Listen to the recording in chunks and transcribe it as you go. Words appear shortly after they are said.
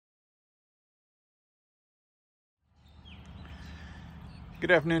Good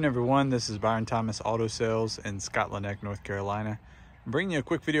afternoon, everyone. This is Byron Thomas Auto Sales in Scotland Neck, North Carolina. I'm bringing you a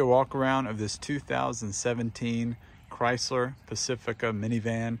quick video walk around of this 2017 Chrysler Pacifica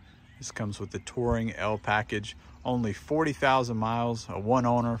Minivan. This comes with the Touring L package, only 40,000 miles, a one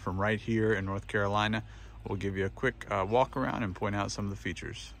owner from right here in North Carolina. We'll give you a quick walk around and point out some of the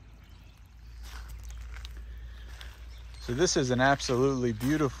features. So this is an absolutely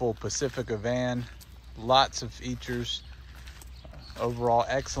beautiful Pacifica van, lots of features. Overall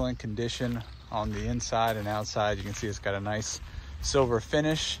excellent condition on the inside and outside. You can see it's got a nice silver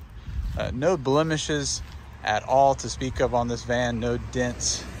finish. No blemishes at all to speak of on this van. No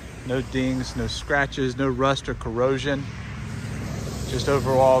dents, no dings, no scratches, no rust or corrosion. Just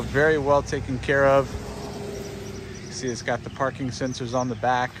overall very well taken care of. You see it's got the parking sensors on the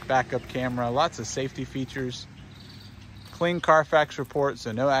back, backup camera, lots of safety features. Clean CARFAX report,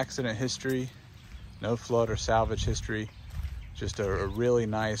 so no accident history, no flood or salvage history. Just a really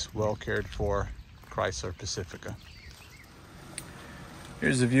nice, well cared for Chrysler Pacifica.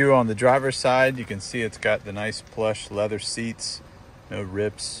 Here's a view on the driver's side. You can see it's got the nice plush leather seats, no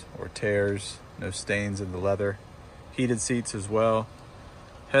rips or tears, no stains in the leather. Heated seats as well.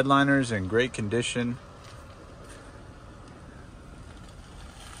 Headliners in great condition.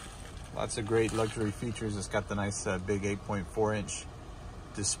 Lots of great luxury features. It's got the nice big 8.4-inch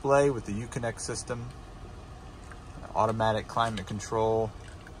display with the Uconnect system. Automatic climate control.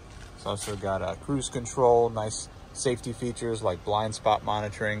 It's also got a cruise control, nice safety features like blind spot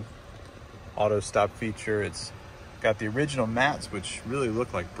monitoring, auto stop feature. It's got the original mats, which really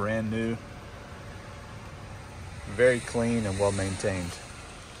look like brand new. Very clean and well maintained.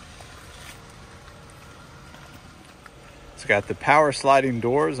 It's got the power sliding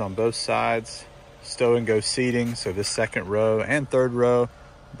doors on both sides, stow and go seating, so this second row and third row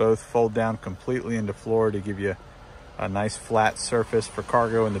both fold down completely into floor to give you a nice flat surface for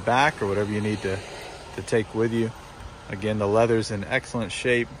cargo in the back or whatever you need to take with you. Again, the leather's in excellent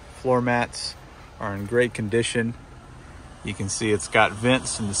shape. Floor mats are in great condition. You can see it's got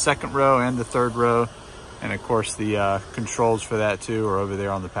vents in the second row and the third row. And of course the controls for that too are over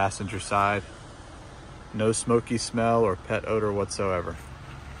there on the passenger side. No smoky smell or pet odor whatsoever.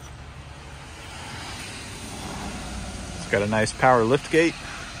 It's got a nice power lift gate.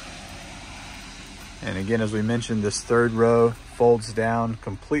 And again, as we mentioned, this third row folds down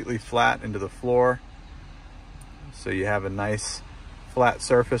completely flat into the floor. So you have a nice flat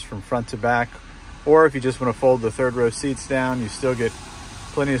surface from front to back. Or if you just want to fold the third row seats down, you still get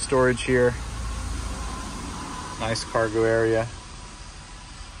plenty of storage here. Nice cargo area.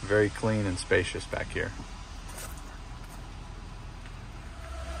 Very clean and spacious back here.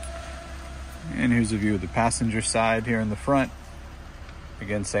 And here's a view of the passenger side here in the front.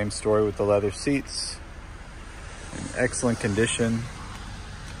 Again, same story with the leather seats. In excellent condition.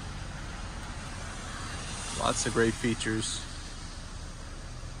 Lots of great features.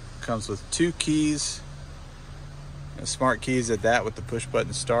 Comes with 2 keys. Smart keys at that with the push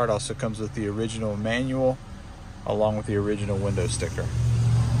button start. Also comes with the original manual along with the original window sticker.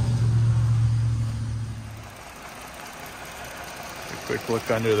 A quick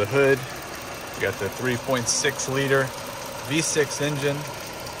look under the hood. You got the 3.6 liter V6 engine.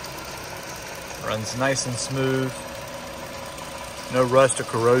 Runs nice and smooth. No rust or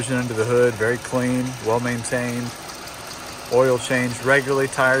corrosion under the hood. Very clean, well maintained. Oil changed regularly,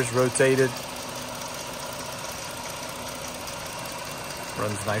 tires rotated.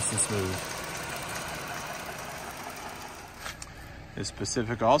 Runs nice and smooth. This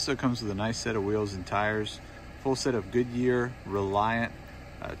Pacifica also comes with a nice set of wheels and tires. Full set of Goodyear RELIANT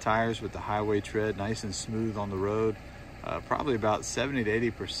tires with the highway tread, nice and smooth on the road. Probably about 70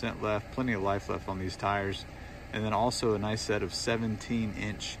 to 80% left, plenty of life left on these tires. And then also a nice set of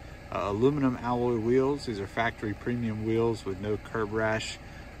 17-inch aluminum alloy wheels. These are factory premium wheels with no curb rash,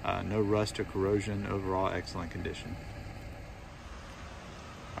 no rust or corrosion, overall excellent condition.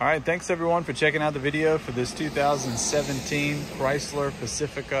 All right, thanks everyone for checking out the video for this 2017 Chrysler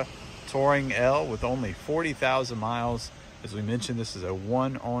Pacifica Touring L with only 40,000 miles. As we mentioned, this is a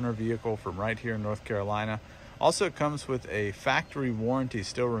one owner vehicle from right here in North Carolina. Also, it comes with a factory warranty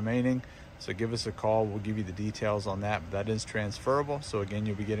still remaining. So give us a call. We'll give you the details on that. But that is transferable. So again,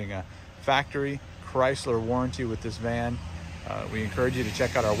 you'll be getting a factory Chrysler warranty with this van. We encourage you to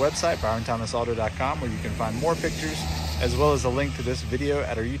check out our website, byronthomasauto.com, where you can find more pictures as well as a link to this video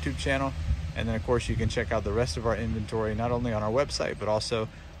at our YouTube channel. And then of course you can check out the rest of our inventory, not only on our website, but also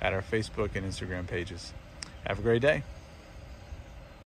at our Facebook and Instagram pages. Have a great day.